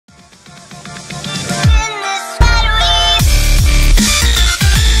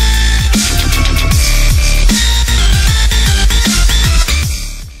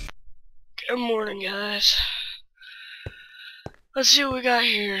guys. Let's see what we got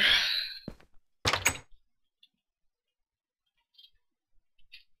here.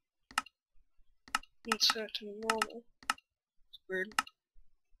 Let's set to normal. It's weird.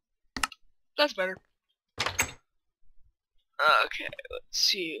 That's better. Okay, let's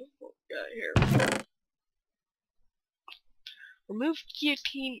see what we got here. Remove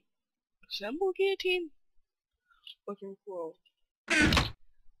guillotine. Assemble guillotine? Looking cool.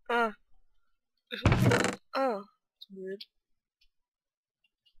 Oh, it's weird.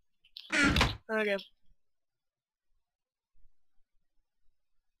 Okay.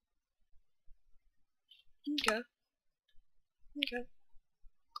 Okay. Okay.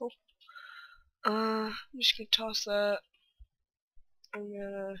 Cool. I'm just gonna toss that. I'm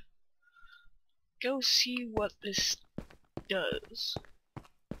gonna go see what this does.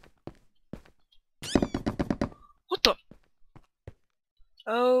 What the?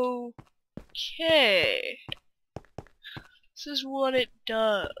 Okay. This is what it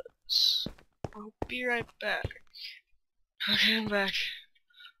does. I'll be right back. Okay, I'm back.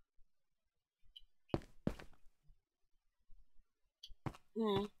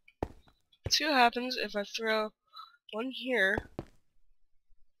 Let's see what happens if I throw one here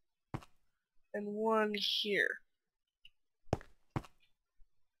and one here.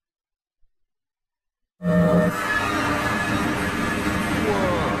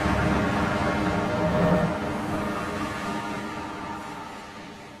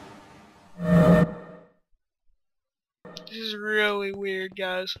 This is really weird,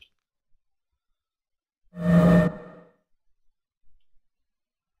 guys.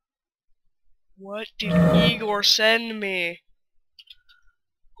 What did Igor send me?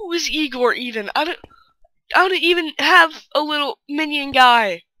 Who is Igor even? I don't even have a little minion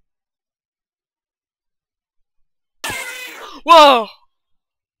guy. Whoa!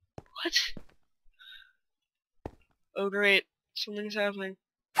 What? Oh great, something's happening.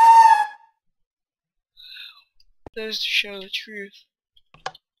 There's to show the truth.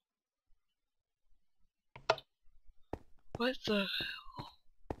 What the hell?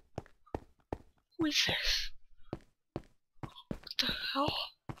 Who is this? What the hell?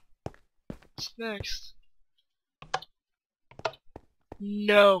 What's next?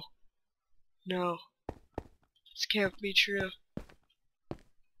 No. No. This can't be true.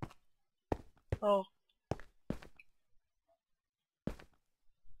 Oh.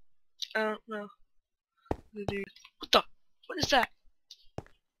 I don't know. What the? What is that?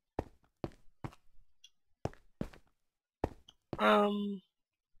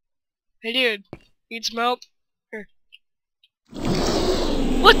 Hey dude, need some help? Here.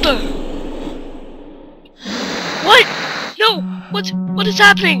 What the? What? No! What is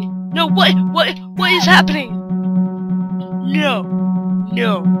happening? No, what is happening? No.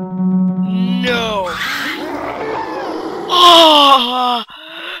 No. No. Oh!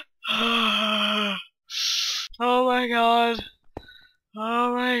 Oh my god.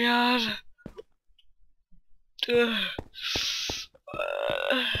 Oh my god.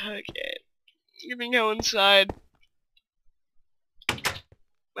 Okay. Let me go inside.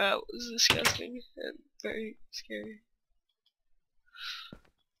 That was disgusting and very scary.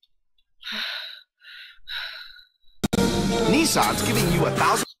 Nissan's giving you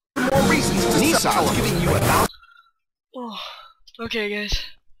 1,000 more reasons to Nissan's giving you 1,000. Oh, okay, guys.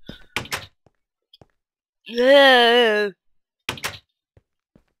 Yeah.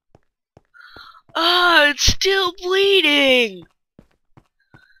 Ah, it's still bleeding.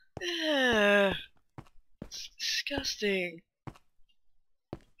 Yeah. It's disgusting.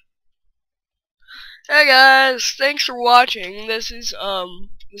 Hey guys, thanks for watching. This is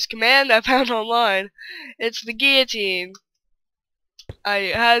this command I found online. It's the guillotine.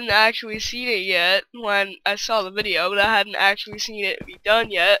 I hadn't actually seen it yet when I saw the video, but I hadn't actually seen it be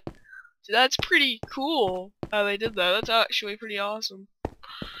done yet. So that's pretty cool how they did that. That's actually pretty awesome.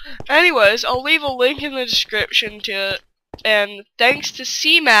 Anyways, I'll leave a link in the description to it. And thanks to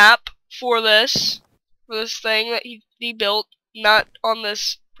CMAP for this thing that he built, not on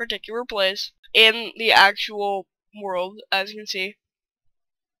this particular place, in the actual world, as you can see.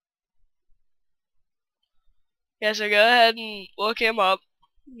 Yeah, so go ahead and look him up.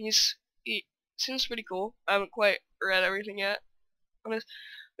 He seems pretty cool. I haven't quite read everything yet. But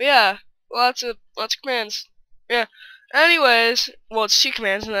yeah, lots of commands. Yeah. Anyways, well, it's 2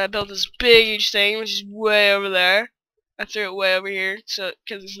 commands, and I built this big huge thing, which is way over there. I threw it way over here, so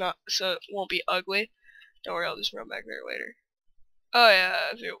it won't be ugly. Don't worry, I'll just run back there later. Oh yeah,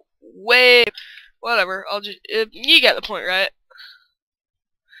 I threw it way. Whatever. You get the point, right?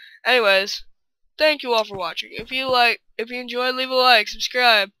 Anyways, thank you all for watching. If you enjoyed, leave a like,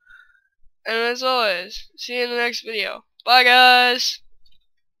 subscribe. And as always, see you in the next video. Bye guys!